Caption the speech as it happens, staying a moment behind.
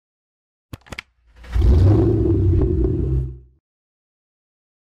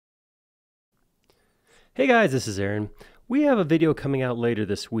Hey guys, this is Aaron. We have a video coming out later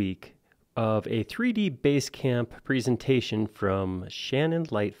this week of a 3D Basecamp presentation from Shannon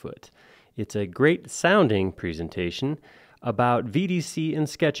Lightfoot. It's a great sounding presentation about VDC and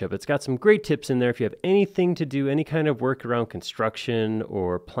SketchUp. It's got some great tips in there if you have anything to do, any kind of work around construction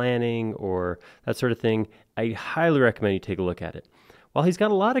or planning or that sort of thing. I highly recommend you take a look at it. While he's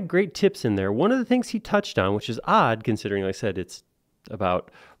got a lot of great tips in there, one of the things he touched on, which is odd considering, like I said, it's about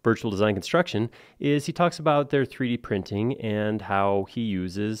virtual design construction, is he talks about their 3D printing and how he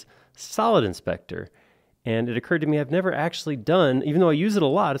uses Solid Inspector. And it occurred to me I've never actually done, even though I use it a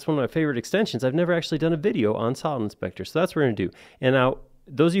lot, it's one of my favorite extensions, I've never actually done a video on Solid Inspector. So that's what we're going to do. And now,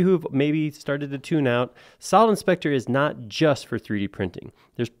 those of you who've maybe started to tune out, Solid Inspector is not just for 3D printing.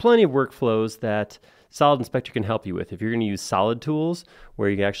 There's plenty of workflows that Solid Inspector can help you with. If you're going to use solid tools where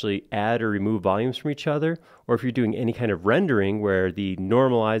you can actually add or remove volumes from each other, or if you're doing any kind of rendering where the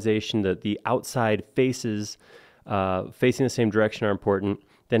normalization, the outside faces facing the same direction are important,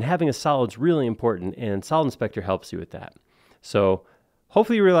 then having a solid is really important, and Solid Inspector helps you with that. So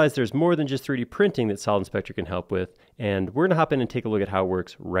hopefully you realize there's more than just 3D printing that Solid Inspector can help with, and we're going to hop in and take a look at how it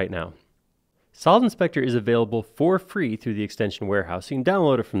works right now. Solid Inspector is available for free through the extension warehouse, so you can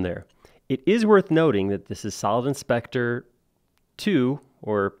download it from there. It is worth noting that this is Solid Inspector 2,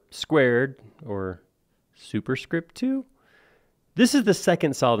 or squared, or superscript 2. This is the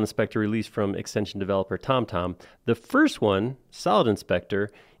second Solid Inspector released from extension developer TomTom. The first one, Solid Inspector,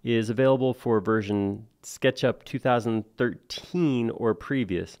 is available for version SketchUp 2013 or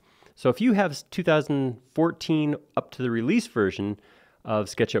previous. So if you have 2014 up to the release version of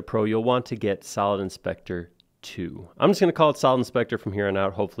SketchUp Pro, you'll want to get Solid Inspector 2. I'm just going to call it Solid Inspector from here on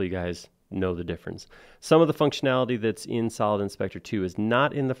out. Hopefully you guys know the difference. Some of the functionality that's in Solid Inspector 2 is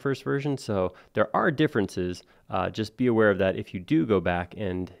not in the first version, so there are differences. Just be aware of that if you do go back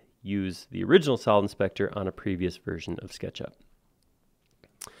and use the original Solid Inspector on a previous version of SketchUp.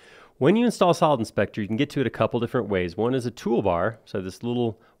 When you install Solid Inspector, you can get to it a couple different ways. One is a toolbar, so this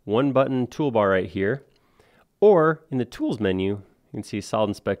little one-button toolbar right here, or in the Tools menu, you can see Solid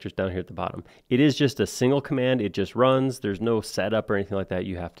Inspector's down here at the bottom. It is just a single command. It just runs. There's no setup or anything like that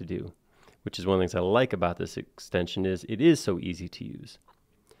you have to do, which is one of the things I like about this extension is it is so easy to use.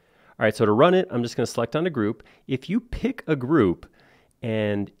 All right, so to run it, I'm just going to select on a group. If you pick a group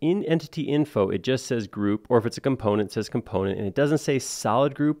and in Entity Info, it just says group, or if it's a component, it says component, and it doesn't say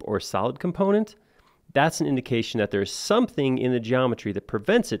solid group or solid component, that's an indication that there's something in the geometry that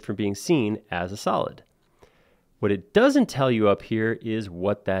prevents it from being seen as a solid. What it doesn't tell you up here is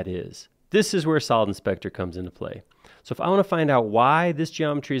what that is. This is where Solid Inspector comes into play. So if I want to find out why this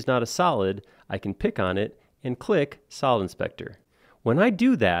geometry is not a solid, I can pick on it and click Solid Inspector. When I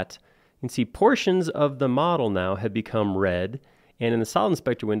do that, you can see portions of the model now have become red, and in the Solid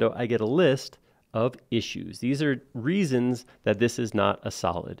Inspector window, I get a list of issues. These are reasons that this is not a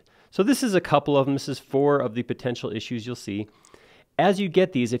solid. So this is a couple of them. This is 4 of the potential issues you'll see. As you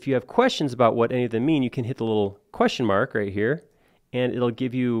get these, if you have questions about what any of them mean, you can hit the little question mark right here, and it'll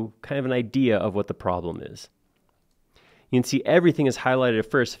give you kind of an idea of what the problem is. You can see everything is highlighted at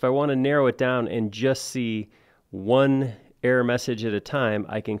first. If I want to narrow it down and just see one error message at a time,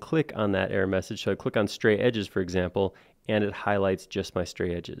 I can click on that error message. So I click on stray edges, for example, and it highlights just my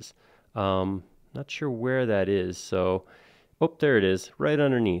stray edges. Not sure where that is. So, oh, there it is, right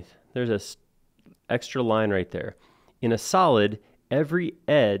underneath. There's an extra line right there. In a solid, every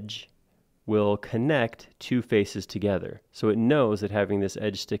edge will connect 2 faces together. So it knows that having this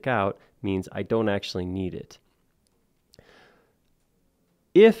edge stick out means I don't actually need it.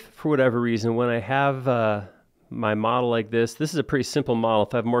 If, for whatever reason, when I have my model like this is a pretty simple model.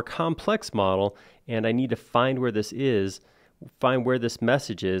 If I have a more complex model and I need to find where this is, find where this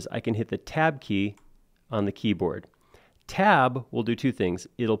message is, I can hit the Tab key on the keyboard. Tab will do 2 things.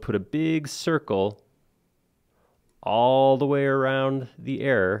 It'll put a big circle all the way around the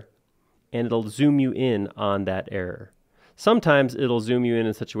error, and it'll zoom you in on that error. Sometimes it'll zoom you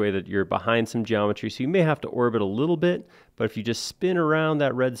in such a way that you're behind some geometry, so you may have to orbit a little bit, but if you just spin around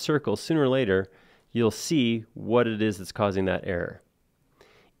that red circle, sooner or later, you'll see what it is that's causing that error.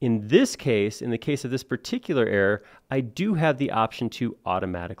 In this case, in the case of this particular error, I do have the option to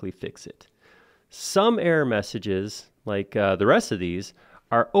automatically fix it. Some error messages, like the rest of these,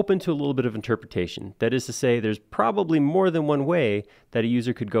 are open to a little bit of interpretation. That is to say, there's probably more than one way that a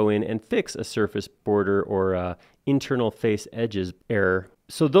user could go in and fix a surface border or internal face edges error.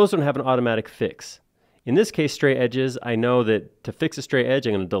 So those don't have an automatic fix. In this case, stray edges, I know that to fix a stray edge,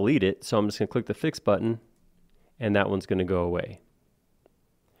 I'm going to delete it. So I'm just going to click the fix button, and that one's going to go away.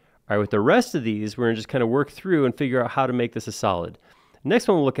 All right, with the rest of these, we're going to just kind of work through and figure out how to make this a solid. Next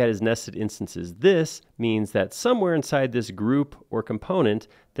one we'll look at is nested instances. This means that somewhere inside this group or component,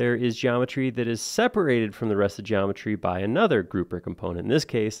 there is geometry that is separated from the rest of the geometry by another group or component. In this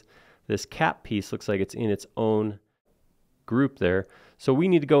case, this cap piece looks like it's in its own group there. So we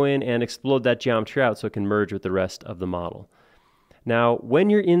need to go in and explode that geometry out so it can merge with the rest of the model. Now,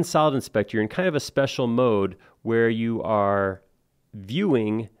 when you're in Solid Inspector, you're in kind of a special mode where you are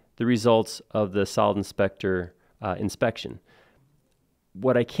viewing the results of the Solid Inspector inspection.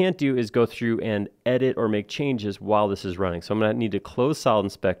 What I can't do is go through and edit or make changes while this is running. So I'm going to need to close Solid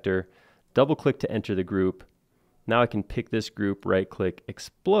Inspector, double click to enter the group. Now I can pick this group, right click,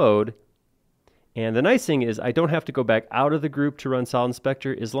 explode. And the nice thing is I don't have to go back out of the group to run Solid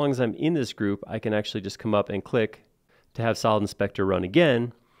Inspector. As long as I'm in this group, I can actually just come up and click to have Solid Inspector run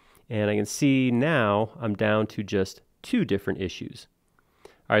again. And I can see now I'm down to just 2 different issues.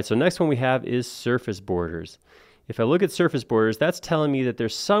 All right, so next one we have is surface borders. If I look at surface borders, that's telling me that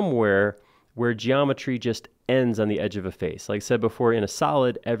there's somewhere where geometry just ends on the edge of a face. Like I said before, in a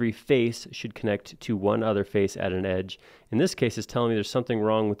solid, every face should connect to one other face at an edge. In this case, it's telling me there's something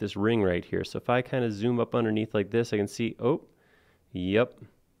wrong with this ring right here. So if I kind of zoom up underneath like this, I can see, oh, yep,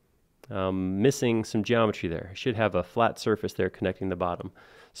 missing some geometry there. I should have a flat surface there connecting the bottom.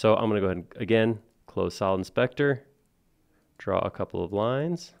 So I'm going to go ahead and, again, close Solid Inspector, draw a couple of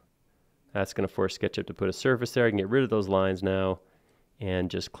lines. That's going to force SketchUp to put a surface there. I can get rid of those lines now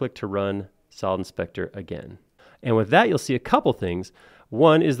and just click to run Solid Inspector again. And with that, you'll see a couple things.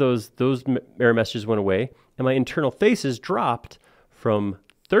 One is those error messages went away, and my internal faces dropped from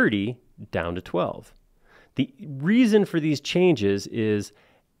 30 down to 12. The reason for these changes is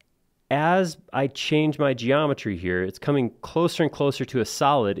as I change my geometry here, it's coming closer and closer to a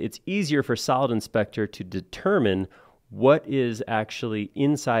solid. It's easier for Solid Inspector to determine what is actually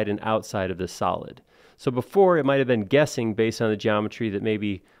inside and outside of the solid. So before, it might have been guessing based on the geometry that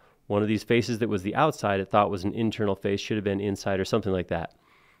maybe one of these faces that was the outside it thought was an internal face should have been inside or something like that.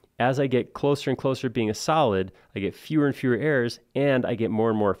 As I get closer and closer to being a solid, I get fewer and fewer errors and I get more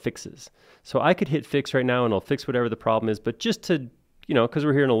and more fixes. So I could hit fix right now and I'll fix whatever the problem is, but just to, because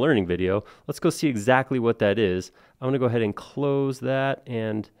we're here in a learning video, let's go see exactly what that is. I'm going to go ahead and close that,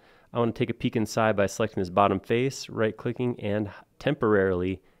 and I want to take a peek inside by selecting this bottom face, right-clicking, and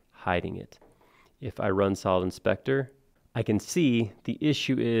temporarily hiding it. If I run Solid Inspector, I can see the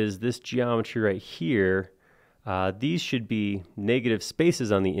issue is this geometry right here. These should be negative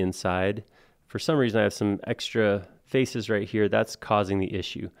spaces on the inside. For some reason, I have some extra faces right here. That's causing the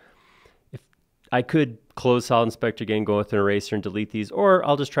issue. If I could close Solid Inspector again, go with an eraser and delete these, or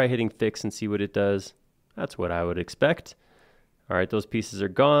I'll just try hitting fix and see what it does. That's what I would expect. All right, those pieces are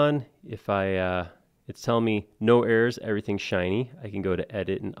gone. If it's telling me no errors, everything's shiny. I can go to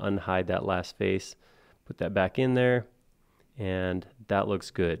edit and unhide that last face, put that back in there, and that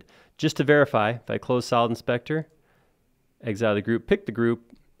looks good. Just to verify, if I close Solid Inspector, exit out of the group, pick the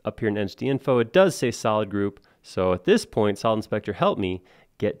group, up here in Entity Info, it does say solid group. So at this point, Solid Inspector helped me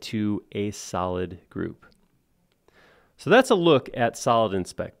get to a solid group. So that's a look at Solid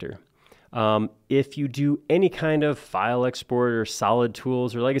Inspector. If you do any kind of file export or solid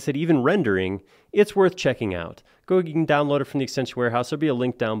tools, or like I said, even rendering, it's worth checking out. You can download it from the extension warehouse. There'll be a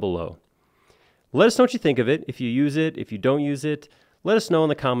link down below. Let us know what you think of it. If you use it, if you don't use it, let us know in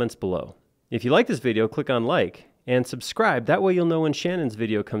the comments below. If you like this video, click on like and subscribe. That way you'll know when Shannon's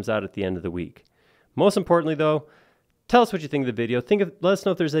video comes out at the end of the week. Most importantly though, tell us what you think of the video. Let us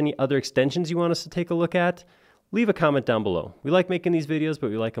know if there's any other extensions you want us to take a look at. Leave a comment down below. We like making these videos, but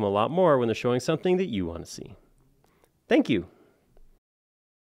we like them a lot more when they're showing something that you want to see. Thank you.